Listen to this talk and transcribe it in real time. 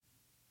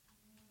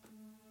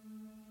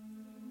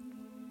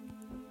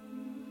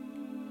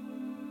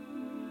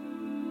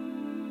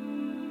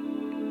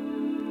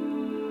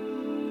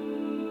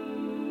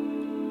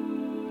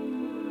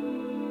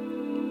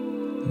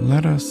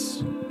Let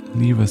us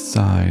leave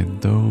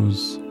aside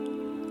those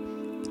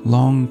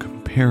long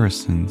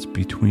comparisons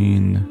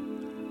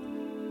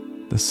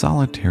between the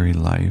solitary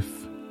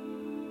life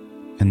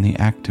and the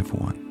active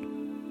one.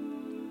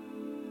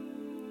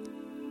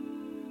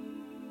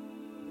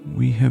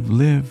 We have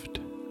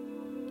lived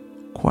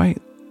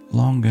quite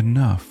long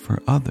enough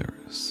for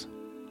others.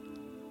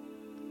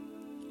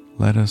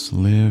 Let us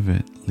live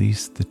at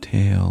least the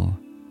tail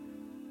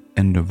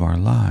end of our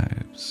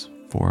lives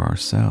for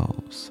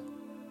ourselves.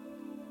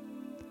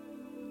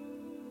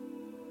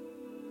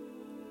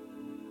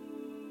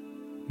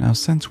 Now,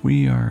 since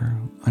we are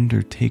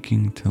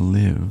undertaking to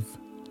live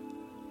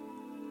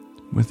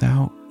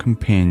without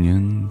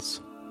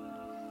companions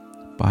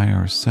by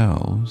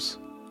ourselves,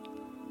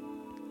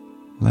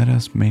 let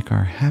us make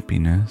our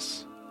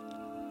happiness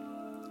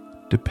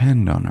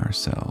depend on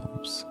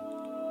ourselves.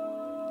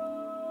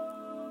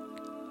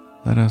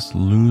 Let us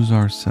lose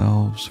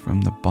ourselves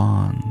from the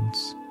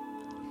bonds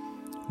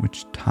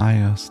which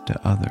tie us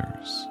to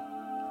others.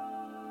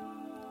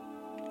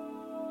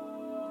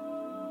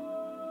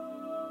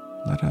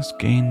 Let us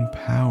gain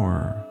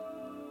power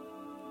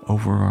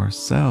over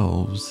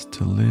ourselves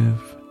to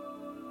live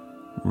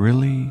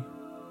really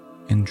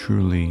and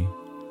truly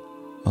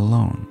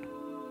alone,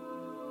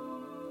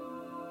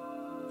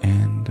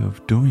 and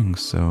of doing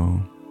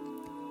so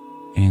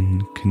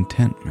in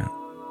contentment.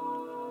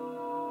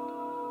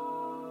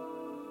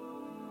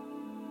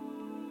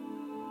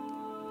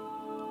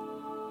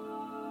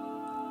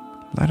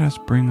 Let us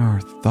bring our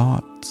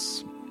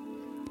thoughts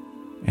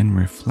and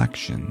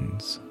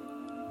reflections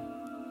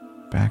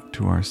back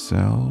to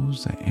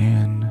ourselves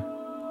and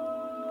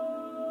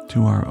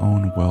to our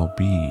own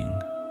well-being,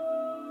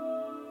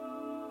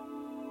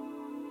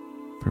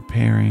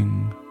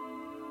 preparing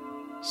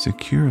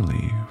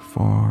securely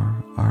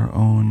for our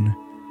own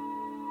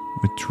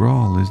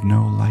withdrawal is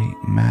no light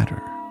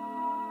matter.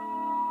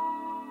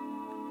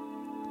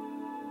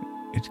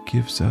 It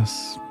gives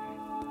us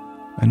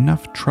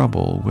enough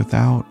trouble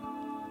without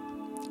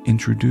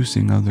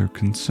introducing other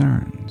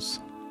concerns,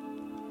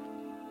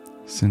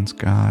 since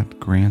God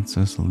grants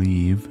us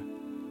leave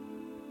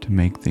to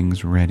make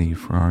things ready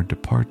for our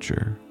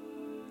departure.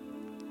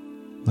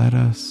 Let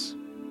us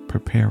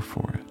prepare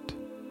for it.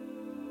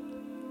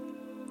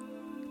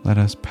 Let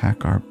us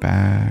pack our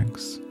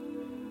bags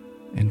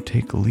and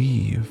take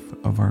leave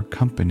of our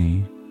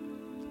company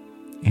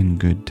in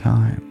good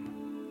time.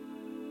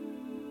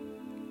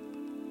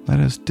 Let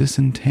us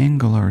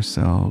disentangle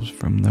ourselves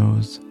from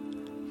those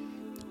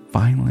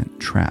violent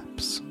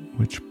traps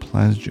which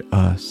pledge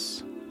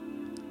us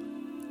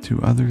to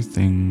other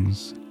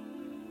things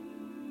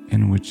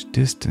and which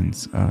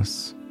distance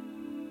us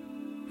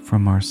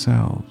from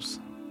ourselves.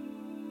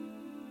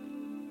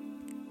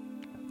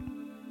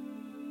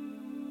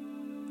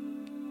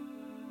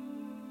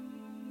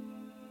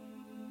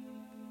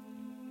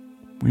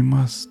 We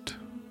must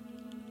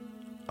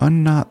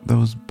unknot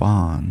those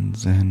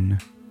bonds and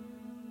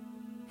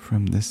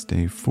from this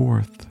day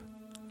forth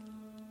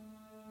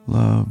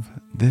love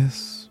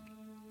this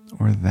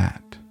or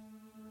that,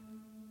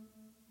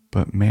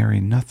 but marry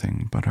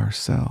nothing but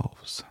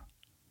ourselves.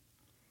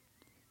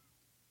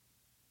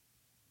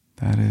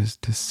 That is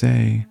to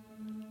say,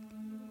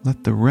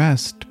 let the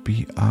rest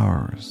be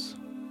ours,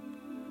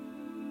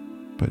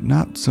 but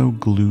not so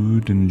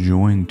glued and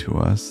joined to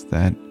us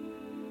that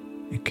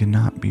it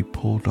cannot be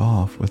pulled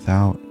off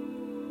without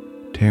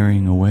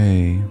tearing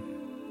away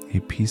a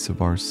piece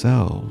of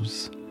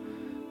ourselves,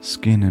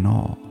 skin and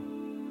all.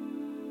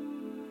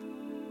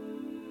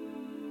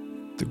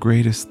 The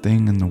greatest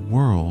thing in the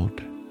world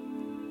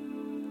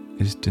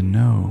is to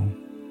know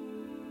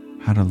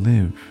how to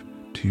live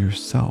to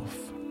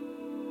yourself.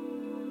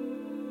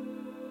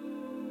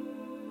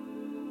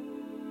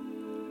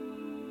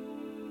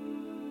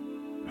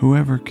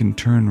 Whoever can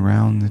turn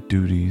round the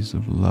duties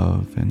of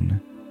love and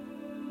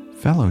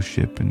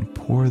fellowship and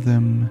pour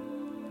them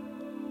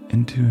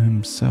into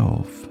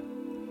himself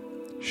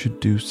should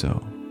do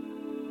so.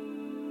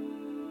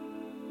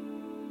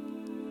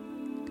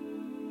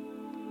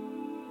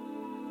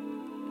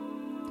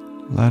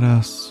 Let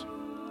us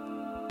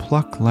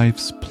pluck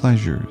life's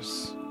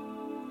pleasures.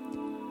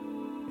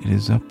 It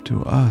is up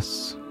to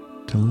us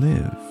to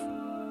live.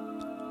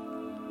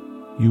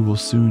 You will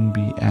soon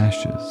be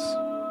ashes,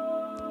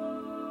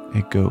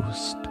 a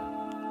ghost,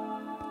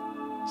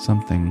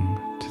 something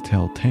to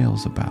tell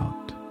tales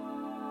about.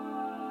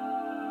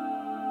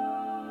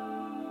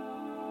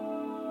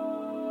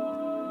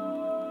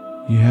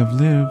 You have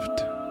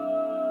lived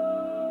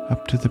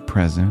up to the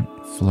present,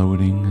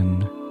 floating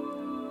and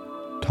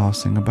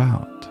tossing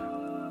about.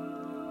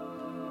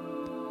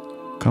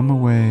 Come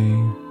away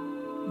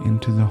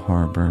into the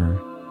harbor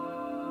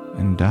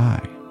and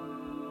die.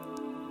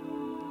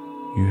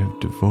 You have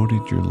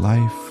devoted your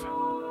life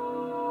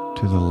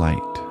to the light.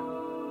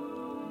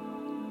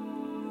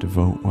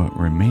 Devote what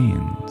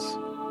remains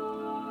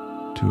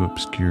to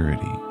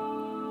obscurity.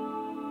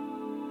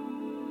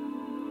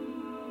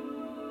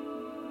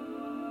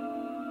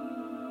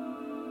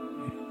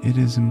 It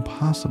is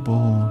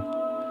impossible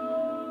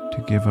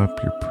to give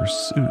up your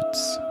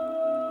pursuits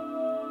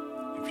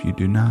if you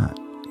do not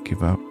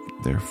give up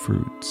their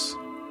fruits.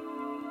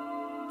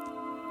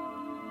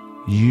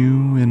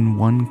 You and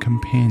one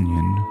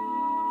companion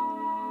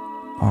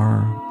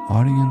are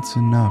audience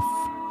enough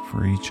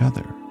for each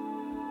other.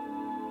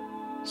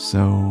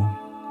 So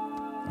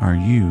are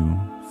you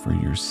for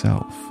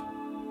yourself.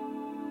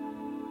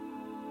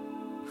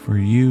 For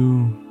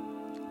you,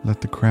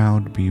 let the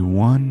crowd be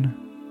one,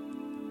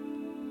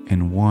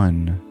 and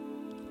one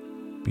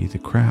be the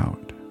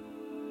crowd.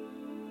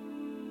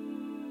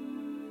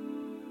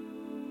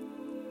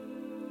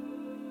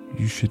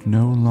 You should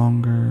no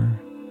longer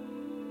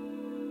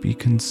be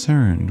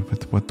concerned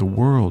with what the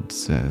world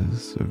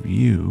says of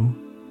you,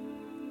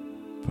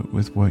 but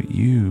with what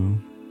you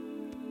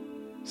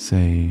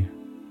say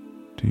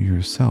to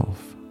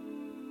yourself.